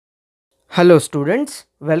Hello students,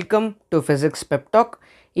 welcome to Physics Pep Talk.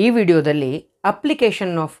 ಈ ವಿಡಿಯೋದಲ್ಲಿ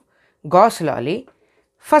application of Gauss Law ಅಲ್ಲಿ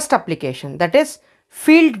first application, that is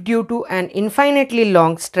field due to an infinitely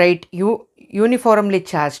long straight uniformly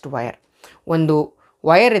charged wire. ಒಂದು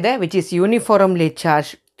wire ಇದೆ which is uniformly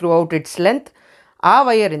charged throughout its length. ಆ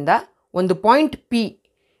wire ಇಂದ ಒಂದು point P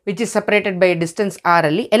which is separated by a distance r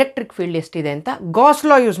ಅಲ್ಲಿ electric field ಎಷ್ಟಿದೆ ಅಂತ Gauss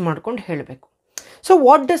Law use ಮಾಡ್ಕೊಂಡು ಹೇಳಬೇಕು. So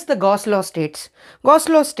what does the Gauss Law states? Gauss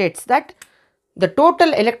Law states that the total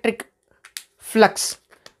electric flux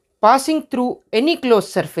passing through any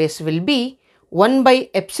closed surface will be 1 by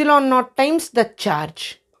epsilon naught times the charge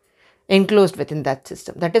enclosed within that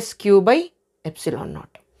system, that is q by epsilon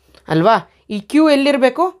naught. ಅಲ್ವಾ, ಈ q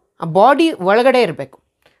ಎಲ್ಲಿರಬೇಕು? ಆ body ಒಳಗಡೆ ಇರಬೇಕು,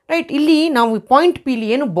 right? ಇಲ್ಲಿ ನಾವು point P ಲಿ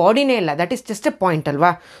ಏನು ಬಾಡಿನೇ ಇಲ್ಲ, that is just A point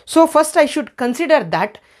ಅಲ್ವಾ. So first I should consider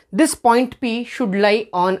that this point P should ಲೈ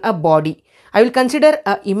on a body. I will consider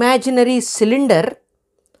a imaginary cylinder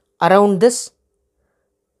around this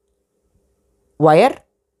wire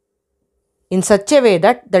in such a way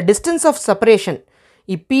that the distance of separation,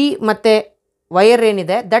 ಈ P ಮತ್ತು wire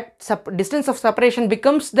ಏನಿದೆ, that distance of separation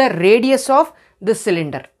becomes the radius of this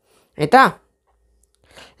cylinder. ಆಯಿತಾ?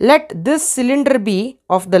 Let this cylinder be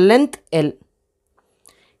of the length L.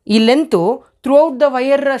 ಈ length throughout the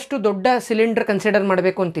wire ಅಷ್ಟು ದೊಡ್ಡ cylinder consider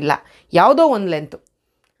ಮಾಡಬೇಕು ಅಂತಿಲ್ಲ, ಯಾವುದೋ ಒಂದು ಲೆಂತು.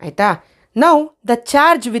 ಆಯಿತಾ? Now the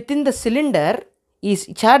charge within the cylinder, ಈ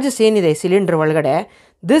ಚಾರ್ಜಸ್ ಏನಿದೆ ಸಿಲಿಂಡರ್ ಒಳಗಡೆ,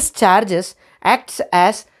 this charges acts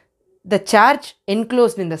as the charge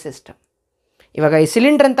enclosed in the system. ಇವಾಗ ಈ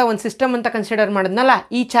ಸಿಲಿಂಡರ್ ಅಂತ ಒಂದು ಸಿಸ್ಟಮ್ ಅಂತ ಕನ್ಸಿಡರ್ ಮಾಡಿದ್ನಲ್ಲ,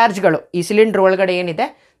 ಈ ಚಾರ್ಜ್ಗಳು ಈ ಸಿಲಿಂಡರ್ ಒಳಗಡೆ ಏನಿದೆ,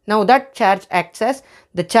 now that charge acts as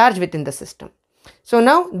the charge within the system. So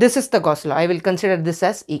now this is the Gauss law. I will consider this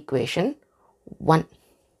as equation 1.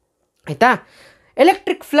 ಆಯಿತಾ?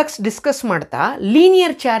 ಎಲೆಕ್ಟ್ರಿಕ್ ಫ್ಲಕ್ಸ್ ಡಿಸ್ಕಸ್ ಮಾಡ್ತಾ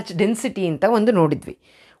ಲೀನಿಯರ್ ಚಾರ್ಜ್ ಡೆನ್ಸಿಟಿ ಅಂತ ಒಂದು ನೋಡಿದ್ವಿ.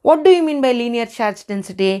 What do you mean by linear charge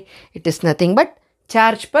density? It is nothing but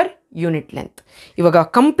charge per unit length. ಇವಾಗ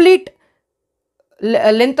complete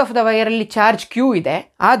length of the ವೈರಲ್ಲಿ charge Q ಇದೆ,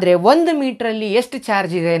 ಆದರೆ 1 ಮೀಟ್ರಲ್ಲಿ ಎಷ್ಟು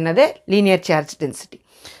charge ಇದೆ ಅನ್ನೋದೇ linear charge density.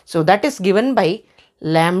 So that is given by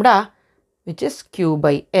lambda which is Q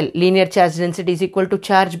by L. Linear charge density is equal to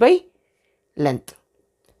charge by length.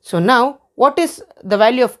 So now what is the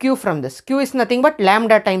value of q from this? Q is nothing but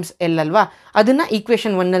lambda times L ಅಲ್ವಾ. ಅದನ್ನು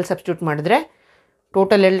equation 1ನಲ್ಲಿ substitute ಮಾಡಿದ್ರೆ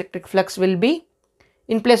total electric flux will be,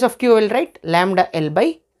 in place of q will write lambda L by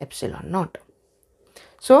epsilon naught.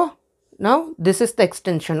 So now this is the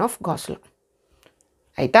extension of Gauss law.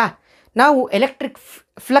 ಆಯಿತಾ? ನಾವು electric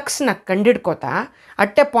ಫ್ಲಕ್ಸ್ನ ಕಂಡಿಡ್ಕೋತಾ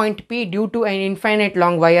at A point P due to on infinite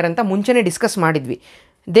long wire ಅಂತ ಮುಂಚೆನೇ discuss ಮಾಡಿದ್ವಿ.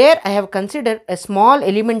 There I have consider A small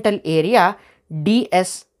elemental area D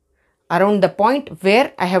S around the point where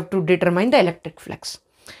I have to determine the electric flux.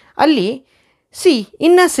 ಅಲ್ಲಿ C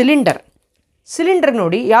ಇನ್ ಅ cylinder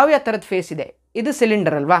ನೋಡಿ ಯಾವ ಥರದ face ಇದೆ. ಇದು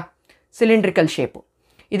cylinder ಅಲ್ವಾ, ಸಿಲಿಂಡ್ರಿಕಲ್ ಶೇಪು.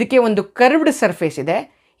 ಇದಕ್ಕೆ ಒಂದು ಕರ್ವ್ಡ್ ಸರ್ಫೇಸ್ ಇದೆ,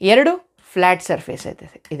 2 ಫ್ಲ್ಯಾಟ್ ಸರ್ಫೇಸ್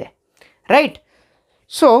ಇದೆ, right?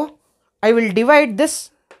 So I will divide this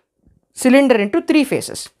cylinder into 3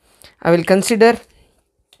 phases. I will consider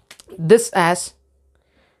this as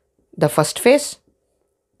the first phase,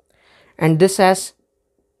 and this as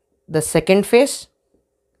the second phase,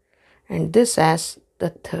 and this as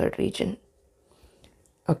the third region.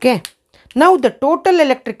 Okay. Now the total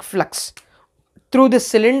electric flux through this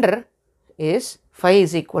cylinder is phi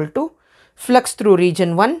is equal to flux through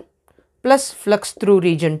region 1 plus flux through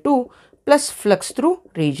region 2 plus flux through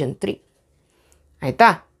region 3. ಆಯಿತಾ?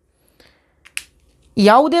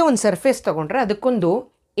 ಯಾವುದೇ ಒಂದು surface ತೊಗೊಂಡ್ರೆ ಅದಕ್ಕೊಂದು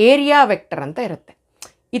area vector ಅಂತ ಇರುತ್ತೆ.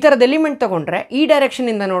 ಈ ಥರದ element ತೊಗೊಂಡ್ರೆ ಈ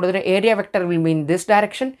ಡೈರೆಕ್ಷನಿಂದ ನೋಡಿದ್ರೆ area vector will be in this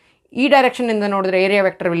direction, ಈ ಡೈರೆಕ್ಷನಿಂದ ನೋಡಿದ್ರೆ area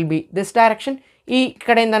vector will be this direction, ಈ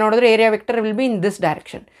ಕಡೆಯಿಂದ ನೋಡಿದ್ರೆ area vector will be in this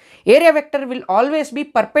direction. Area vector will always B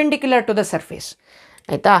perpendicular to the surface.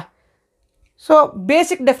 ಆಯಿತಾ? So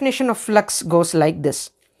basic definition of flux goes like this.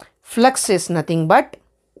 Flux is nothing but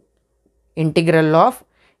integral of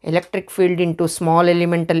electric field into small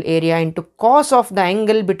elemental area into cos of the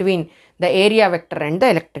angle between the area vector and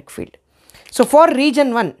the electric field. So for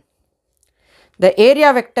region 1 the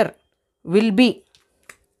area vector will be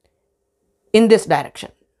in this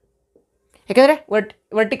direction, ಯಾಕೆಂದರೆ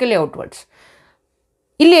vertically outwards.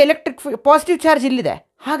 ಇಲ್ಲಿ electric positive charge ಇಲ್ಲಿದೆ,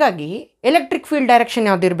 ಹಾಗಾಗಿ electric field direction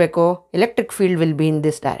ಯಾವುದಿರಬೇಕು? Electric field will be in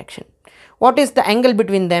this direction. What is the angle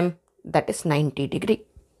between them? That is 90 degree.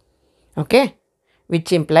 Okay,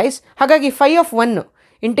 which implies, ಹಾಗಾಗಿ five of 1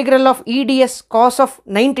 integral of E D S cos of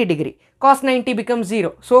 90 degree, cos 90 becomes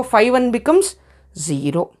 0. So five 1 becomes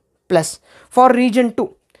 0 plus for region 2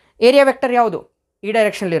 area vector ಯಾವುದು? ಈ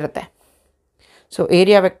ಡೈರೆಕ್ಷನಲ್ಲಿರುತ್ತೆ. So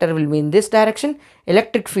area vector will be in this direction,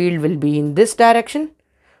 electric field will be in this direction,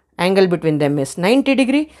 angle between them is 90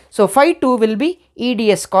 degree. So phi 2 will be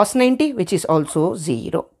EDS cos 90, which is also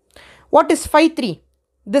 0. What is phi 3?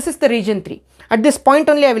 This is the region 3. At this point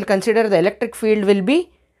only I will consider the electric field will be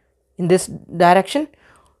in this direction.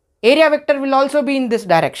 Area vector will also be in this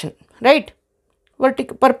direction, right?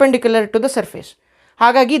 Perpendicular to the surface.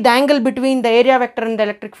 Hagagi the angle between the area vector and the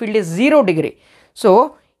electric field is 0 degree. So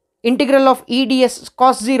integral of E ds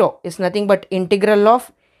cos 0 is nothing but integral of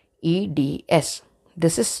E ds.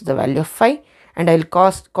 This is the value of phi, and I will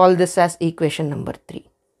call this as equation number 3.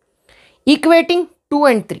 Equating 2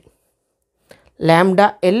 and 3. Lambda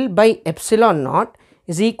L by epsilon naught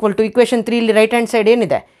is equal to equation 3 right hand side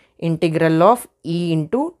enide integral of E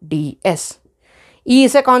into ds. E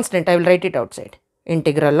is a constant, I will write it outside.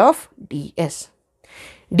 Integral of ds.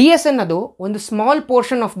 ds annadu one small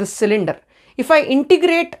portion of this cylinder. If I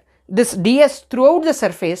integrate this ds throughout the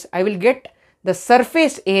surface, I will get the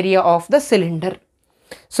surface area of the cylinder.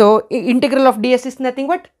 So integral of ds is nothing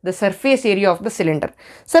but the surface area of the cylinder.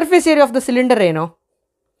 Surface area of the cylinder eno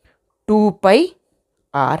 2 pi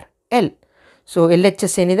r l. So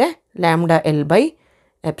LHS enide lambda L by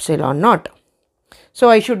epsilon naught. So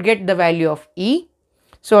I should get the value of E.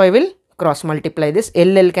 So I will cross multiply this.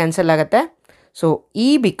 L cancel agate. So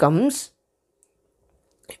E becomes,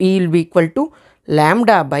 E will be equal to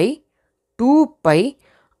lambda by 2 pi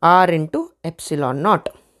r into epsilon naught.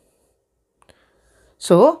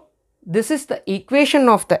 So this is the equation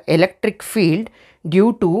of the electric field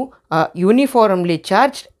due to a uniformly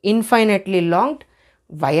charged infinitely long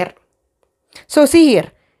wire. So see here,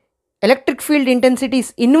 electric field intensity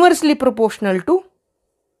is inversely proportional to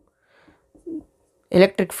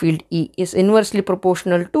electric field E is inversely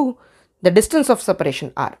proportional to the distance of separation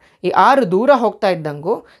r. ಈ r ದೂರ ಹೋಗ್ತಾ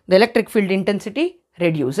ಇದ್ದಂಗೂ the electric field intensity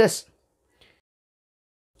reduces.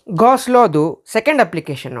 Gauss law ದು second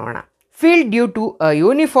application ನೋಡೋಣ. Field due to a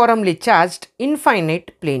uniformly charged infinite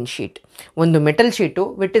plane sheet. ಒಂದು metal sheet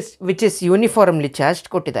which is uniformly charged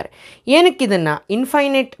ಕೊಟ್ಟಿದ್ದಾರೆ. ಏನಕ್ಕೆ ಇದನ್ನು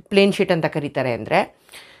infinite plane sheet ಅಂತ ಕರೀತಾರೆ ಅಂದರೆ,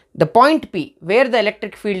 the point P where the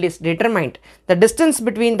electric field is determined, the distance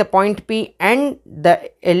between the point P and the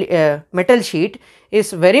metal sheet is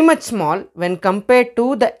very much small when compared to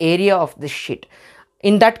the area of this sheet.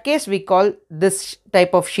 In that case we call this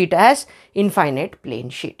type of sheet as infinite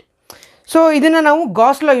plane sheet. So ಇದನ್ನು ನಾವು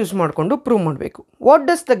Gauss law use ಮಾಡಿಕೊಂಡು prove ಮಾಡಬೇಕು. What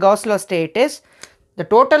does the Gauss law state is, the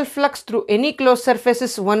total flux through any closed surface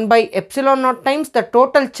is 1 by epsilon naught times the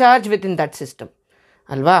total charge within that system.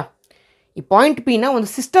 ಅಲ್ವಾ? ಈ point ಪಿನ ಒಂದು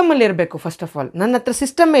ಸಿಸ್ಟಮಲ್ಲಿ ಇರಬೇಕು. First of all ನನ್ನ ಹತ್ರ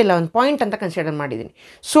system ಇಲ್ಲ, ಒಂದು ಪಾಯಿಂಟ್ ಅಂತ ಕನ್ಸಿಡರ್ ಮಾಡಿದ್ದೀನಿ.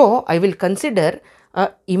 So I will consider a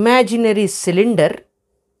imaginary cylinder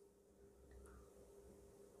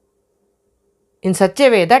in such a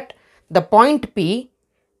way that the point P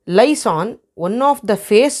lies on one of the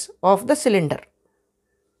face of the cylinder.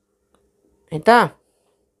 Aita?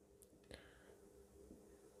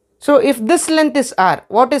 So if this length is r,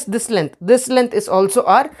 what is this length? This length is also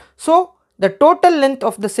r. So the total length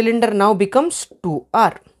of the cylinder now becomes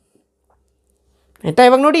 2r. Aita?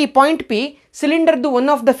 Ivaga nodi ee point P cylinder du one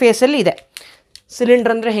of the face alli ide.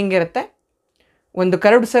 Cylinder andre hengirutte, ಒಂದು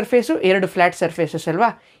curved surface, ಎರಡು flat surfaces ಅಲ್ವಾ.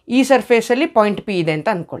 ಈ ಸರ್ಫೇಸಲ್ಲಿ point P ಇದೆ ಅಂತ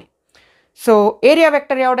ಅಂದ್ಕೊಳ್ಳಿ. So area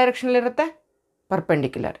vector ಯಾವ ಡೈರೆಕ್ಷನಲ್ಲಿರುತ್ತೆ?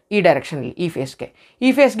 Perpendicular, ಈ ಡೈರೆಕ್ಷನಲ್ಲಿ, ಈ ಫೇಸ್ಗೆ. ಈ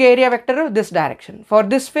ಫೇಸ್ಗೆ area vector this direction. For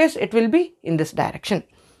this face it will be in this direction.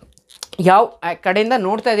 ಯಾವ ಕಡೆಯಿಂದ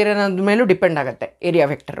ನೋಡ್ತಾ ಇದ್ದೀರ ಅನ್ನೋದ್ರ ಮೇಲೂ ಡಿಪೆಂಡ್ ಆಗುತ್ತೆ ಏರಿಯಾ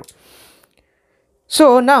ವೆಕ್ಟರು. ಸೊ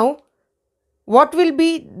ನಾವು what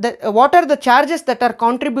are the charges that are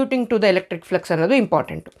contributing to the electric flux ಅನ್ನೋದು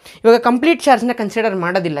ಇಂಪಾರ್ಟೆಂಟು. ಇವಾಗ ಕಂಪ್ಲೀಟ್ ಚಾರ್ಜ್ನ ಕನ್ಸಿಡರ್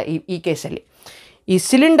ಮಾಡೋದಿಲ್ಲ ಈ ಕೇಸಲ್ಲಿ. ಈ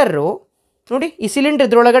ಸಿಲಿಂಡರು ನೋಡಿ, ಈ ಸಿಲಿಂಡರ್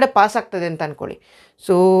ಇದ್ರೊಳಗಡೆ ಪಾಸ್ ಆಗ್ತದೆ ಅಂತ ಅಂದ್ಕೊಳ್ಳಿ.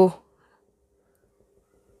 ಸೊ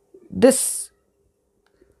ದಿಸ್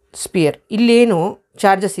ಸ್ಪಿಯರ್ ಇಲ್ಲೇನು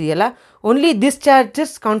ಚಾರ್ಜಸ್ ಇದೆಯಲ್ಲ, only this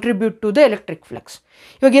charges contribute to the electric flux.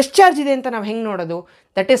 ಇವಾಗ ಎಷ್ಟು ಚಾರ್ಜ್ ಇದೆ ಅಂತ ನಾವು ಹೆಂಗೆ ನೋಡೋದು?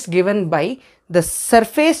 That is given by the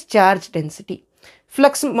surface charge density.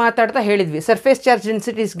 Flux ಮಾತಾಡ್ತಾ ಹೇಳಿದ್ವಿ, surface charge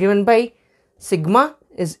density is given by sigma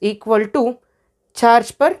is equal to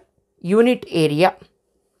charge per unit area.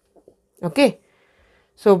 Okay,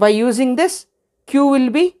 so by using this Q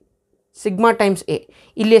will be sigma times A.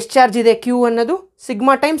 ಇಲ್ಲಿ ಎಷ್ಟು charge ಇದೆ Q ಅನ್ನೋದು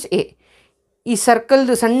sigma times A. ಈ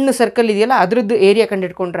ಸರ್ಕಲ್ದು ಸಣ್ಣ circle ಇದೆಯಲ್ಲ ಅದರದ್ದು area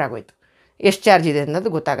ಕಂಡುಹಿಡ್ಕೊಂಡ್ರೆ ಆಗೋಯ್ತು, ಎಷ್ಟು ಚಾರ್ಜ್ ಇದೆ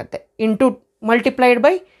ಅನ್ನೋದು ಗೊತ್ತಾಗುತ್ತೆ. Into multiplied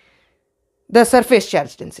by the surface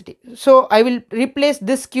charge density. So I will replace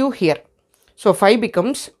this Q here. So phi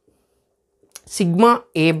becomes sigma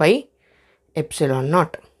A by epsilon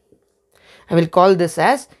naught. I will call this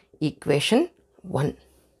as equation 1.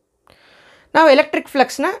 Now electric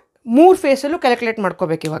flux na 3 phase allu calculate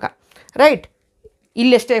ಮಾಡ್ಕೋಬೇಕು ಇವಾಗ, right?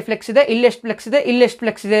 ಇಲ್ಲೆಷ್ಟು flex ಇದೆ, ಇಲ್ಲೆಷ್ಟು flex ಇದೆ, ಇಲ್ಲೆಷ್ಟು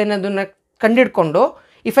flex ಇದೆ ಅನ್ನೋದನ್ನು ಕಂಡುಹಿಡ್ಕೊಂಡು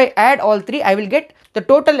if I add all 3 I will get the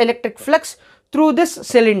total electric flux through this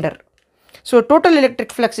cylinder. So total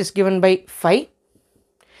electric flux is given by phi.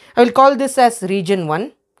 I will call this as region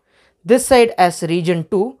 1. this side as region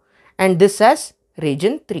 2 and this as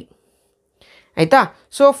region 3. ಆಯಿತಾ?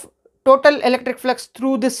 So total electric flux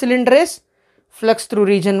through this cylinder is flux through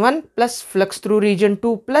region 1 plus flux through region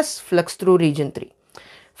 2 plus flux through region 3.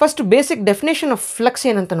 First basic definition of flux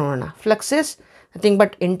ಏನಂತ ನೋಡೋಣ. Flux is nothing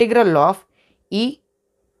but integral of E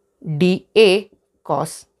dA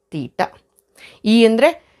cos theta. E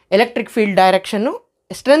ಅಂದರೆ electric field direction,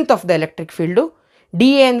 strength of the electric field. D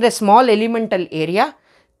A ಅಂದರೆ small elemental area.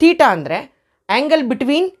 Theta ಅಂದರೆ angle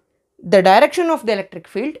between the direction of the electric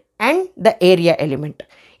field and the area element.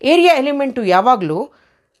 Area element ಯಾವಾಗಲೂ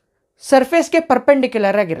ಸರ್ಫೇಸ್ಗೆ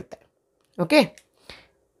perpendicular ಆಗಿರುತ್ತೆ. Okay,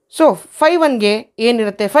 so five 1ಗೆ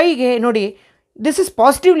ಏನಿರುತ್ತೆ, ಫೈಗೆ ನೋಡಿ this is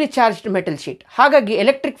positively charged metal sheet. ಹಾಗಾಗಿ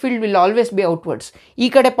electric field will always B outwards. ಈ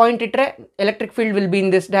ಕಡೆ point ಇಟ್ಟರೆ electric field will be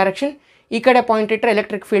in this direction, ಈ ಕಡೆ ಪಾಯಿಂಟ್ ಇಟ್ಟರೆ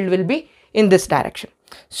electric field will be in this direction.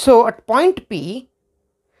 So at point P,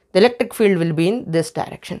 the electric field will be in this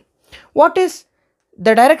direction. What is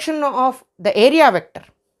the direction of the area vector?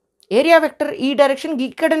 Area vector e direction ಈ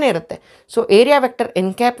ಕಡೆನೇ ಇರುತ್ತೆ. So area vector n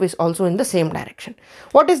cap is also in the same direction.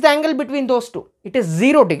 What is the angle between those two? It is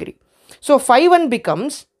 0 degree. So phi 1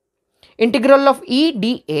 becomes integral of E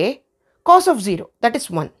dA cos of 0, that is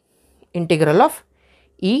 1. Integral of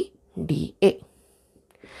E dA.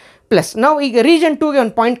 Plus ನಾವು ಈಗ region 2ಗೆ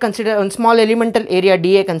ಒಂದು point consider, ಒಂದು small elemental area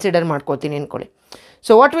D A consider ಮಾಡ್ಕೋತೀನಿ ಅಂದ್ಕೊಳ್ಳಿ.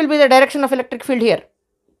 So what will be the direction of electric field here?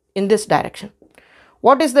 In this direction.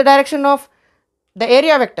 What is the direction of the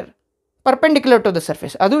area vector? Perpendicular to the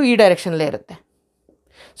surface, ಅದು ಈ ಡೈರೆಕ್ಷನಲ್ಲೇ ಇರುತ್ತೆ.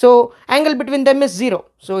 So angle between them is 0.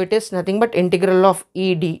 So it is nothing but integral of E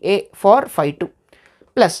D A for five 2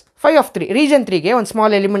 plus five of 3. Region 3ಗೆ ಒಂದು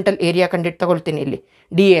small elemental area ಕಂಡಿಟ್ಟು ತಗೊಳ್ತೀನಿ ಇಲ್ಲಿ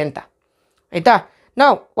D A ಅಂತ. ಆಯಿತಾ?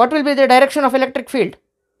 ನಾವು what will be the direction of electric field?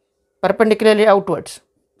 Perpendicularly outwards.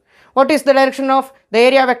 What is the direction of the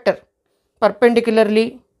area vector? Perpendicularly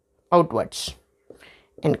outwards.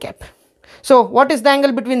 N cap. So what is the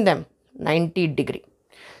angle between them? 90 degree.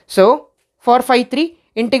 So for phi 3,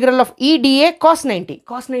 integral of E dA cos 90.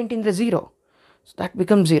 Cos 90 is 0. So that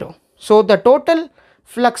becomes 0. So the total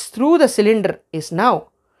flux through the cylinder is now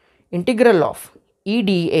integral of E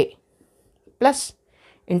dA plus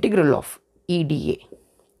integral of E dA.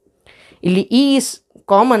 ಇಲ್ಲಿ E is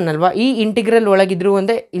common ಅಲ್ವಾ, ಈ integral ಒಳಗಿದ್ರು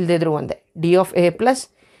ಒಂದೇ ಇಲ್ಲದಿದ್ರು ಒಂದೇ. D of A plus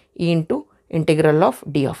E into integral of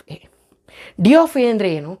D of A. D of A ಅಂದರೆ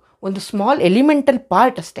ಏನು? ಒಂದು small elemental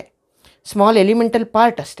part ಅಷ್ಟೇ, small elemental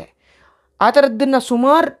part ಅಷ್ಟೇ. ಆ ಥರದ್ದನ್ನು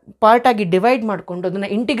ಸುಮಾರು ಪಾರ್ಟಾಗಿ ಡಿವೈಡ್ ಮಾಡಿಕೊಂಡು ಅದನ್ನು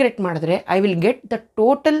ಇಂಟಿಗ್ರೇಟ್ ಮಾಡಿದ್ರೆ I will get the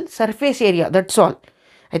total surface area, that's all.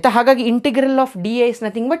 ಆಯಿತಾ? ಹಾಗಾಗಿ integral of D A is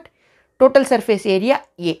nothing but total surface area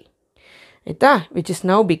A. ಆಯಿತಾ? Which is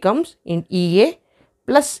now becomes in E A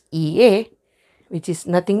plus E A, which is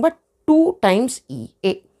nothing but 2 times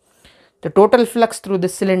EA. The total flux through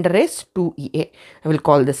this cylinder is 2EA. I will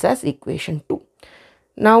call this as equation 2.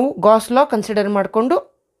 ನಾವು Gauss law consider ಮಾಡಿಕೊಂಡು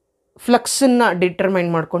ಫ್ಲಕ್ಸನ್ನು determine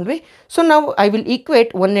ಮಾಡ್ಕೊಂಡ್ವಿ. So ನಾವು I will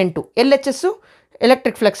equate 1 and 2. L H S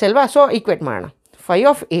electric flux ಅಲ್ವಾ, so equate ಮಾಡೋಣ. Five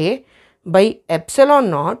of A by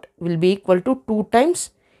epsilon naught will be equal to 2 times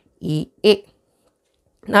EA.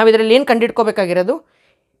 ನಾವು ಇದರಲ್ಲಿ ಏನು ಕಂಡುಹಿಡ್ಕೋಬೇಕಾಗಿರೋದು?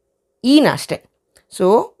 ಇನ ಅಷ್ಟೇ. So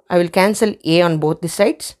I will cancel A on both the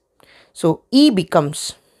sides. So E becomes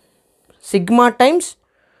sigma times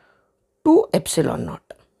 2 epsilon naught.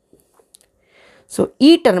 So E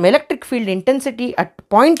term, electric field intensity at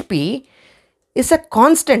point P is a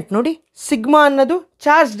constant. ನೋಡಿ, sigma ಅನ್ನೋದು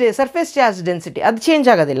charge surface charge density, ಅದು change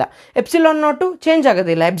ಆಗೋದಿಲ್ಲ. Epsilon ನಾಟು change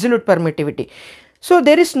ಆಗೋದಿಲ್ಲ, absolute permittivity. So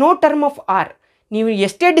there is no term of R. ನೀವು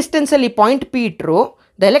ಎಷ್ಟೇ ಡಿಸ್ಟೆನ್ಸಲ್ಲಿ point P ಇಟ್ಟರು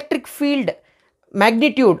the electric field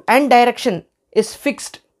magnitude and direction is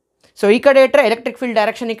fixed. So ಈ ಕಡೆ ಇಟ್ಟರೆ ಎಲೆಕ್ಟ್ರಿಕ್ ಫೀಲ್ಡ್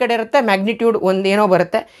ಡೈರೆಕ್ಷನ್ ಈ ಕಡೆ ಇರುತ್ತೆ, ಮ್ಯಾಗ್ನಿಟ್ಯೂಡ್ ಒಂದು ಏನೋ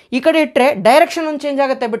ಬರುತ್ತೆ. ಈ ಕಡೆ ಇಟ್ಟರೆ ಡೈರೆಕ್ಷನ್ ಒಂದು ಚೇಂಜ್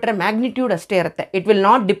ಆಗುತ್ತೆ, ಬಿಟ್ಟರೆ ಮ್ಯಾಗ್ನಿಟ್ಯೂಡ್ ಅಷ್ಟೇ ಇರುತ್ತೆ. It will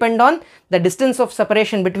not depend on the distance of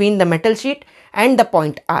separation between the metal sheet and the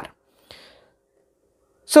point R.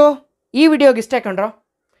 So ಈ ವಿಡಿಯೋಗೆ ಇಷ್ಟೇ ಕಣ್ರೋ.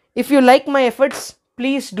 If you like my efforts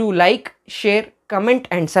please do like, share, comment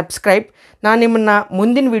and subscribe. ನಾನು ನಿಮ್ಮನ್ನು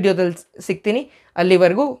ಮುಂದಿನ ವಿಡಿಯೋದಲ್ಲಿ ಸಿಗ್ತೀನಿ.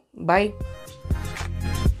 ಅಲ್ಲಿವರೆಗೂ ಬಾಯ್.